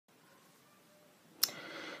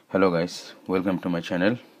Hello guys, welcome to my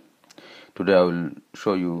channel. Today I will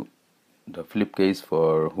show you the flip case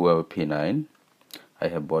for Huawei P9. I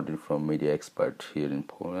have bought it from Media Expert here in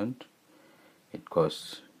Poland. It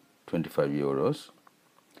costs 25 euros.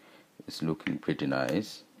 It's looking pretty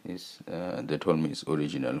nice. They told me it's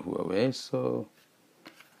original Huawei, so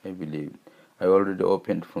I believe. I already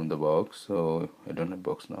opened from the box, so I don't have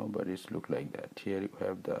box now, but it's look like that. Here you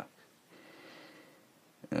have the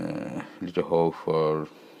little hole for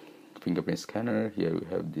fingerprint scanner. Here we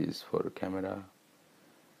have this for camera,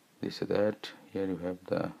 this or that. Here you have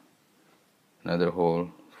the another hole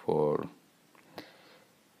for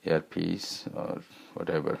earpiece or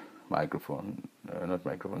whatever, microphone, not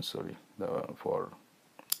microphone, sorry, for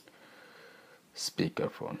speaker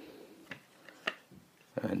phone.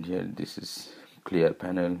 And here this is clear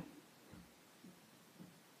panel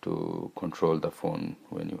to control the phone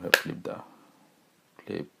when you have flipped the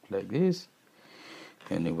clip like this.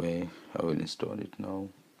 Anyway, I will install it now.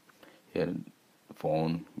 Here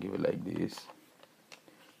phone, give it like this.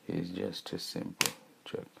 It's just a simple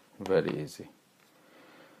check, very easy.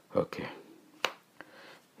 Okay,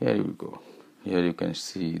 here you go. Here you can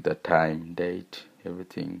see the time, date,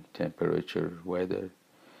 everything, temperature, weather,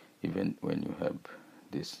 even when you have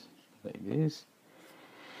this like this.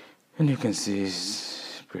 And you can see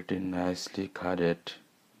it's pretty nicely carded.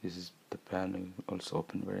 This is the panel, also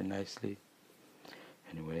open very nicely.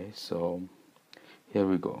 Anyway, so here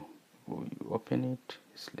we go. You open it,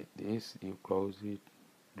 it's like this, you close it,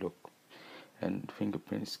 look, and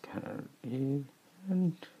fingerprint scanner here,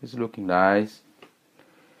 and it's looking nice.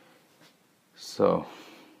 So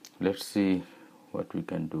let's see what we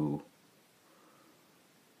can do.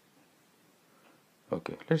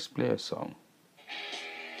 Okay, let's play a song.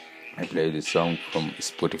 I play this song from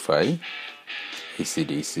Spotify,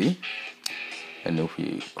 AC/DC, and if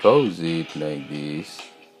we close it like this,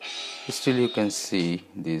 still you can see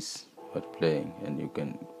this what playing, and you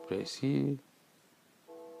can press here,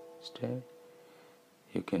 stay,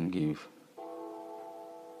 you can give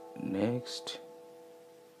next.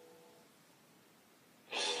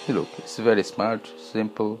 Look, it's very smart,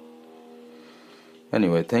 simple.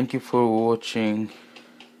 Anyway, thank you for watching.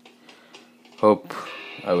 Hope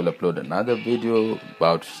I will upload another video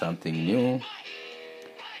about something new,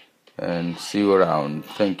 and see you around.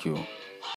 Thank you.